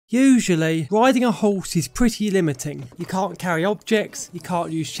Usually, riding a horse is pretty limiting. You can't carry objects, you can't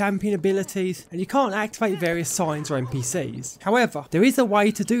use champion abilities, and you can't activate various signs or NPCs. However, there is a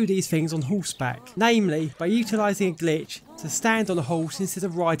way to do these things on horseback, namely by utilising a glitch to stand on a horse instead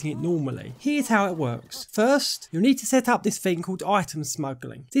of riding it normally. Here's how it works. First, you'll need to set up this thing called item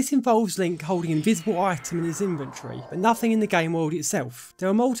smuggling. This involves Link holding an invisible item in his inventory, but nothing in the game world itself. There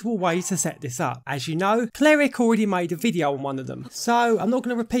are multiple ways to set this up. As you know, Kleric already made a video on one of them, so I'm not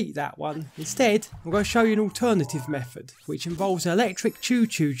going to repeat that one. Instead, I'm going to show you an alternative method, which involves an electric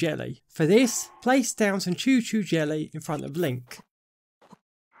choo-choo jelly. For this, place down some choo-choo jelly in front of Link.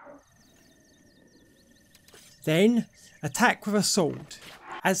 Then, attack with a sword.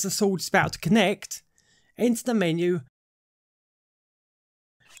 As the sword is about to connect, enter the menu,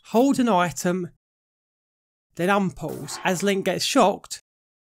 hold an item, then unpause. As Link gets shocked,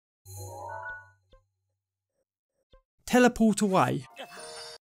 teleport away.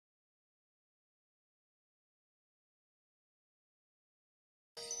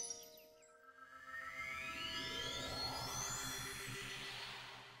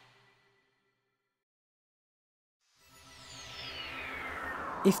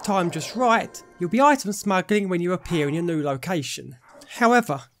 If timed just right, you'll be item smuggling when you appear in your new location.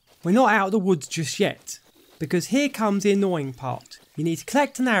 However, we're not out of the woods just yet, because here comes the annoying part. You need to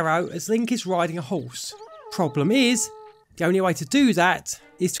collect an arrow as Link is riding a horse. Problem is, the only way to do that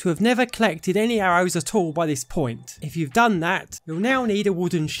is to have never collected any arrows at all by this point. If you've done that, you'll now need a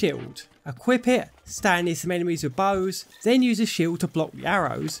wooden shield. Equip it, stand near some enemies with bows, then use a shield to block the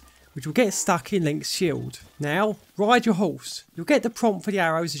arrows, which will get stuck in Link's shield. Now, ride your horse. You'll get the prompt for the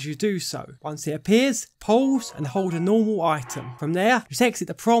arrows as you do so. Once it appears, pause and hold a normal item. From there, just exit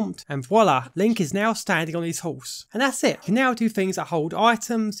the prompt and voila, Link is now standing on his horse. And that's it. You can now do things like hold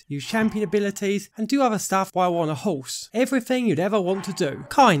items, use champion abilities, and do other stuff while on a horse. Everything you'd ever want to do.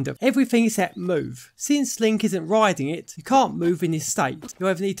 Kind of. Everything except move. Since Link isn't riding it, you can't move in this state. You'll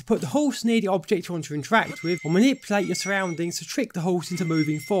either need to put the horse near the object you want to interact with, or manipulate your surroundings to trick the horse into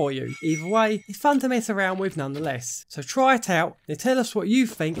moving for you. Either way, it's fun to mess around with nonetheless. So try it out and tell us what you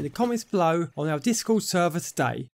think in the comments below on our Discord server today.